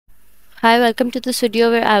Hi, welcome to this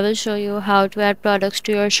video where I will show you how to add products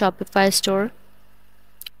to your Shopify store.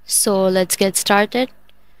 So let's get started.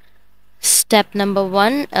 Step number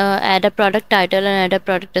one, add a product title and add a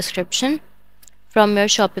product description. From your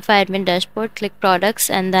Shopify admin dashboard, click products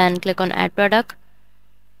and then click on add product.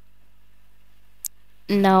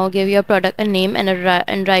 Now give your product a name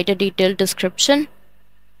and write a detailed description.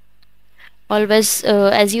 Always,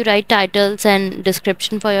 as you write titles and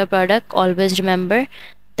description for your product, always remember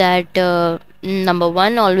that number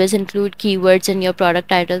one, always include keywords in your product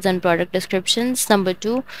titles and product descriptions. Number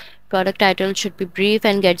two, product title should be brief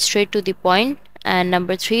and get straight to the point. And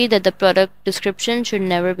number three, that the product description should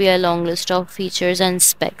never be a long list of features and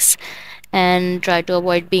specs. And try to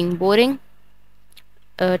avoid being boring,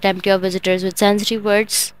 tempt your visitors with sensitive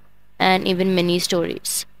words, and even mini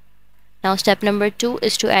stories. Now, step number two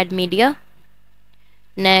is to add media.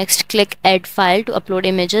 Next, click Add File to upload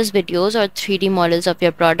images, videos, or 3D models of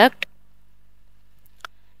your product.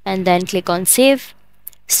 And then click on Save.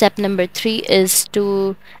 Step number three is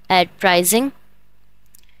to add pricing.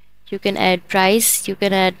 You can add price, you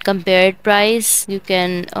can add compared price, you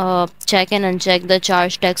can check and uncheck the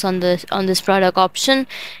charge tags on this product option.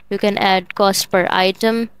 You can add cost per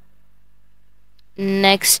item.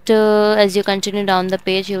 Next, as you continue down the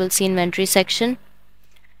page, you will see inventory section.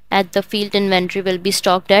 At the field inventory will be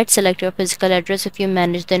stocked at, select your physical address if you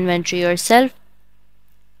manage the inventory yourself,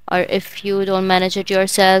 or if you don't manage it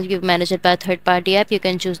yourself, you manage it by a third-party app, you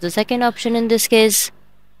can choose the second option in this case.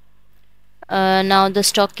 Now the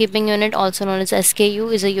stock keeping unit, also known as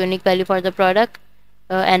SKU, is a unique value for the product.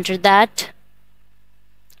 Enter that.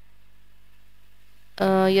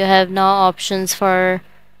 You have now options for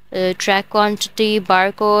track quantity,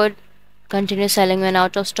 barcode, continue selling when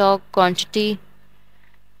out of stock, quantity.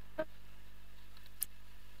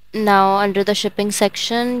 Now under the shipping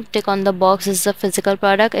section, tick on the box "This is a physical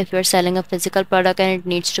product" if you're selling a physical product and it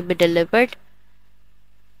needs to be delivered.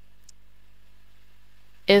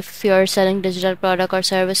 If you're selling digital product or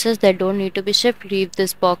services that don't need to be shipped, leave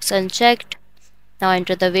this box unchecked. Now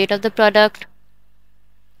enter the weight of the product.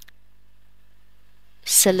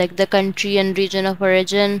 Select the country and region of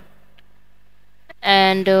origin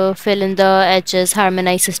and fill in the HS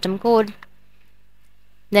harmonized system code.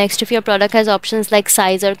 Next, if your product has options like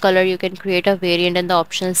size or color, you can create a variant in the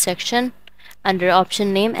options section. Under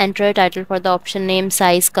option name, enter a title for the option name,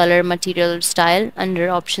 size, color, material, or style. Under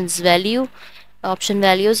option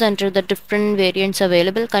values, enter the different variants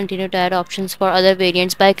available. Continue to add options for other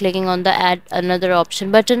variants by clicking on the add another option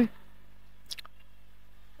button.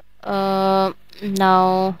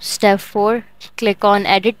 Now step 4, click on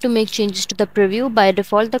edit to make changes to the preview. By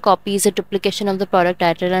default, the copy is a duplication of the product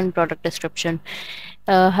title and product description.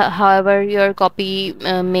 However, your copy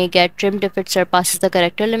may get trimmed if it surpasses the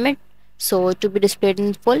character limit. So to be displayed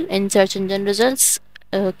in full in search engine results,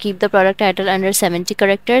 keep the product title under 70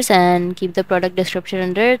 characters and keep the product description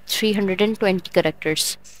under 320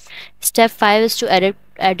 characters. Step 5 is to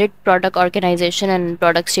edit product organization and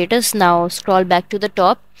product status. Now scroll back to the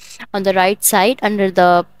top. On the right side under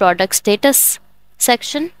the product status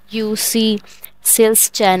section, you see sales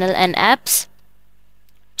channel and apps.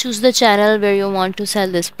 Choose the channel where you want to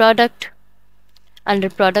sell this product. Under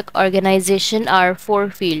product organization are 4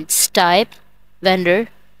 fields: type, vendor,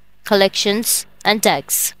 collections, and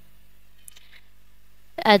tags.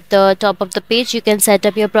 At the top of the page, you can set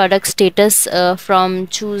up your product status from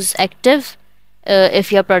choose active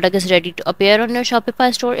if your product is ready to appear on your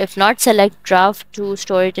Shopify store. If not, select draft to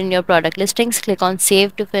store it in your product listings. Click on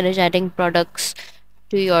save to finish adding products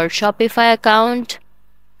to your Shopify account.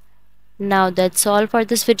 Now that's all for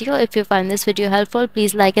this video. If you find this video helpful,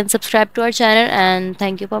 please like and subscribe to our channel, and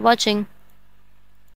thank you for watching.